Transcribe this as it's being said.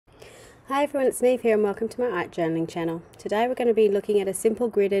Hi everyone, it's Niamh here and welcome to my art journaling channel. Today we're going to be looking at a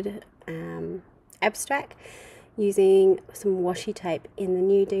simple gridded abstract using some washi tape in the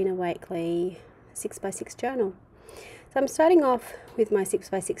new Dina Wakley 6x6 journal. So I'm starting off with my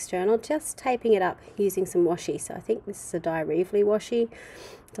 6x6 journal, just taping it up using some washi. So I think this is a Dina washi.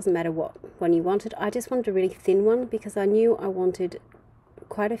 Doesn't matter what one you wanted. I just wanted a really thin one because I knew I wanted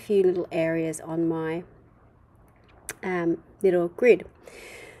quite a few little areas on my little grid.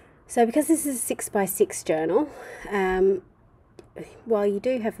 So because this is a 6x6 journal, while you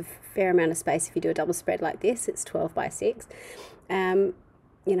do have a fair amount of space if you do a double spread like this, it's 12x6, you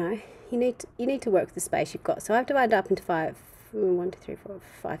know, you need to work with the space you've got. So I've divided up into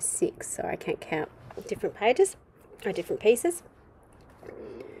 6. Sorry, I can't count different pages or different pieces.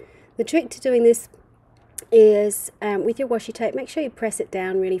 The trick to doing this is with your washi tape, make sure you press it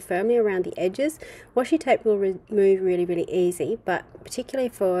down really firmly around the edges. Washi tape will remove really easy, but particularly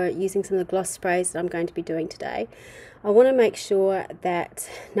for using some of the gloss sprays that I'm going to be doing today, I want to make sure that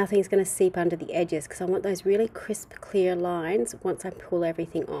nothing's going to seep under the edges because I want those really crisp, clear lines once I pull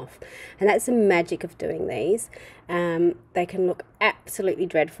everything off. And that's the magic of doing these. They can look absolutely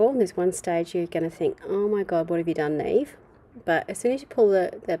dreadful. There's one stage you're going to think, oh my god, what have you done, Niamh? But as soon as you pull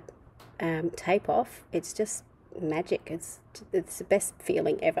the tape off, it's just magic. It's the best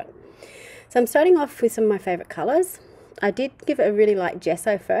feeling ever. So I'm starting off with some of my favorite colors. I did give it a really light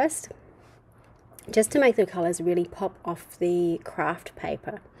gesso first, just to make the colors really pop off the Kraft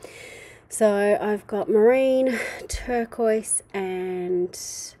paper. So I've got marine, turquoise, and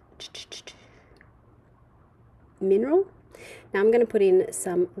mineral. Now I'm going to put in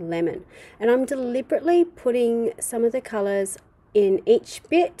some lemon, and I'm deliberately putting some of the colors in each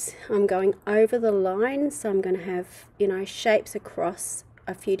bit. I'm going over the line, so I'm going to have, you know, shapes across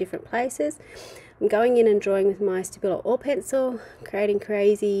a few different places. I'm going in and drawing with my Stabilo oil pencil, creating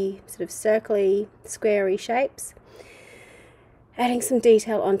crazy sort of circly, squarey shapes, adding some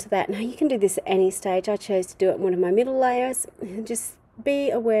detail onto that. Now you can do this at any stage. I chose to do it in one of my middle layers. Just be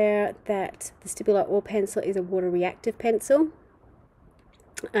aware that the Stabilo oil pencil is a water reactive pencil,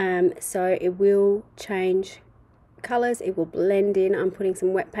 so it will change colors, it will blend in. I'm putting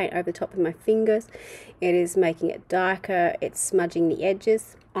some wet paint over the top of my fingers. It is making it darker, it's smudging the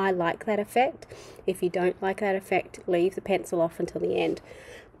edges. I like that effect. If you don't like that effect, leave the pencil off until the end.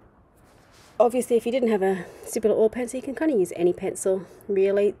 Obviously, if you didn't have a Stabilo oil pencil, you can kind of use any pencil,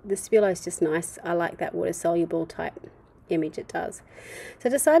 really. The Stabilo is just nice. I like that water soluble type image it does. So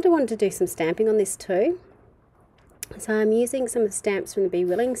I decided I wanted to do some stamping on this too. So I'm using some of the stamps from the Be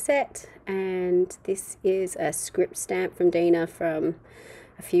Willing set, and this is a script stamp from Dina from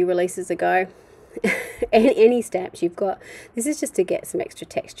a few releases ago. Any stamps you've got, this is just to get some extra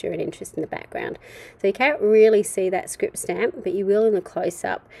texture and interest in the background. So you can't really see that script stamp, but you will in the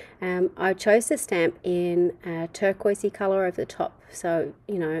close-up. I chose the stamp in a turquoisey colour over the top, so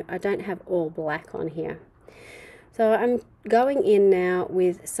you know I don't have all black on here. So I'm going in now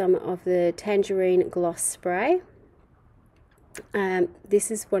with some of the Tangerine Gloss Spray. This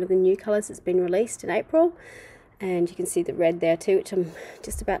is one of the new colours that's been released in April, and you can see the red there too, which I'm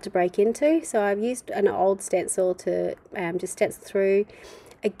just about to break into. So I've used an old stencil to just stencil through.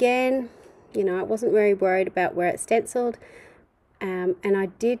 Again, you know, I wasn't very worried about where it stenciled, and I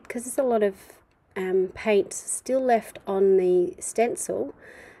did, because there's a lot of paint still left on the stencil,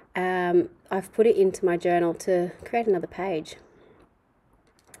 I've put it into my journal to create another page.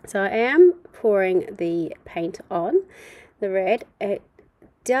 So I am pouring the paint on the red. It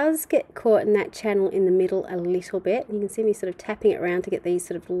does get caught in that channel in the middle a little bit. You can see me sort of tapping it around to get these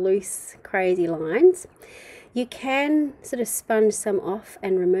sort of loose, crazy lines. You can sort of sponge some off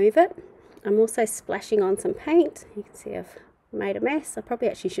and remove it. I'm also splashing on some paint. You can see I've made a mess. I probably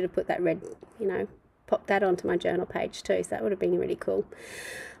actually should have put that red, you know, popped that onto my journal page too, so that would have been really cool.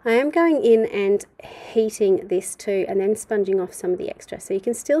 I am going in and heating this too, and then sponging off some of the extra. So you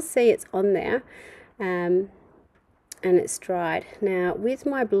can still see it's on there, and it's dried. Now with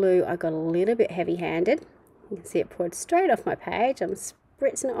my blue, I got a little bit heavy-handed. You can see it poured straight off my page. I'm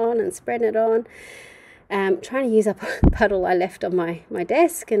spritzing it on and spreading it on, trying to use up a puddle I left on my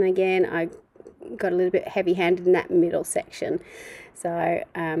desk, and again I got a little bit heavy-handed in that middle section, so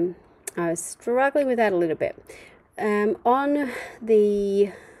I was struggling with that a little bit. On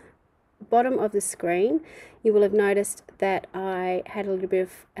the bottom of the screen, you will have noticed that I had a little bit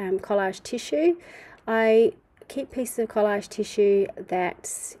of collage tissue. I keep pieces of collage tissue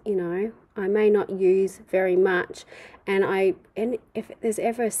that, you know, I may not use very much, and if there's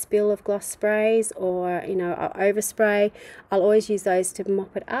ever a spill of gloss sprays or, you know, I overspray, I'll always use those to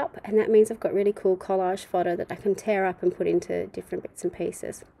mop it up, and that means I've got really cool collage fodder that I can tear up and put into different bits and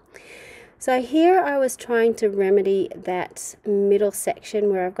pieces. So here I was trying to remedy that middle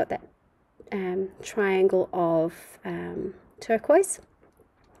section where I've got that triangle of turquoise.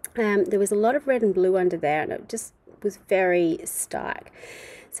 There was a lot of red and blue under there, and it just was very stark.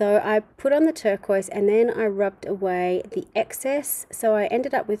 So I put on the turquoise, and then I rubbed away the excess. So I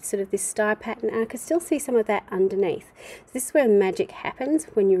ended up with sort of this star pattern, and I could still see some of that underneath. So this is where magic happens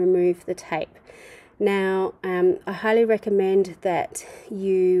when you remove the tape. Now, I highly recommend that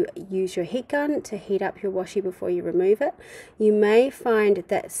you use your heat gun to heat up your washi before you remove it. You may find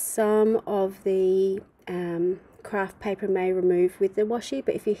that some of the craft paper may remove with the washi,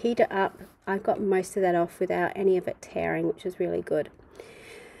 but if you heat it up, I got most of that off without any of it tearing, which was really good.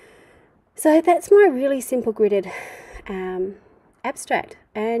 So that's my really simple gridded abstract,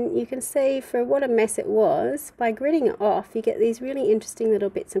 and you can see for what a mess it was, by gridding it off you get these really interesting little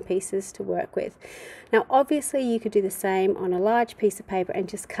bits and pieces to work with. Now obviously you could do the same on a large piece of paper and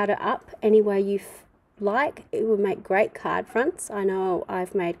just cut it up any way you like. It would make great card fronts. I know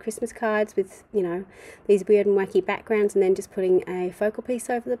I've made Christmas cards with, you know, these weird and wacky backgrounds and then just putting a focal piece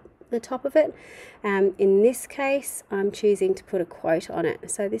over the top of it. In this case I'm choosing to put a quote on it.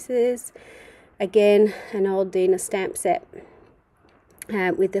 So this is again an old Dina stamp set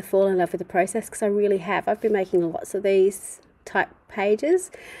with the Fall in Love with the Process, because I really have. I've been making lots of these type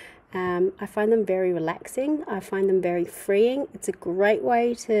pages. I find them very relaxing. I find them very freeing. It's a great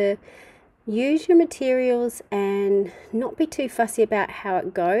way to use your materials and not be too fussy about how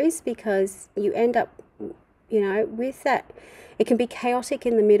it goes, because you end up, you know, with that, it can be chaotic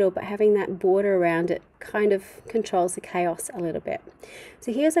in the middle, but having that border around it kind of controls the chaos a little bit.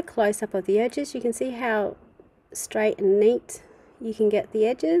 So here's a close-up of the edges. You can see how straight and neat you can get the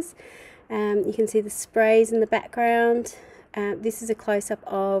edges. You can see the sprays in the background. This is a close-up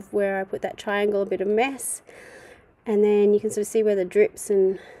of where I put that triangle, a bit of mess, and then you can sort of see where the drips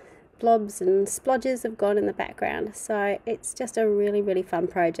and blobs and splodges have gone in the background. So it's just a really, really fun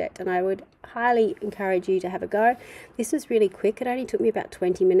project, and I would highly encourage you to have a go. This was really quick. It only took me about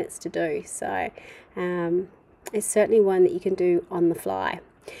 20 minutes to do, so it's certainly one that you can do on the fly.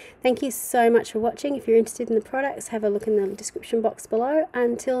 Thank you so much for watching. If you're interested in the products, have a look in the description box below.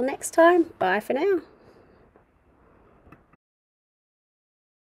 Until next time, bye for now.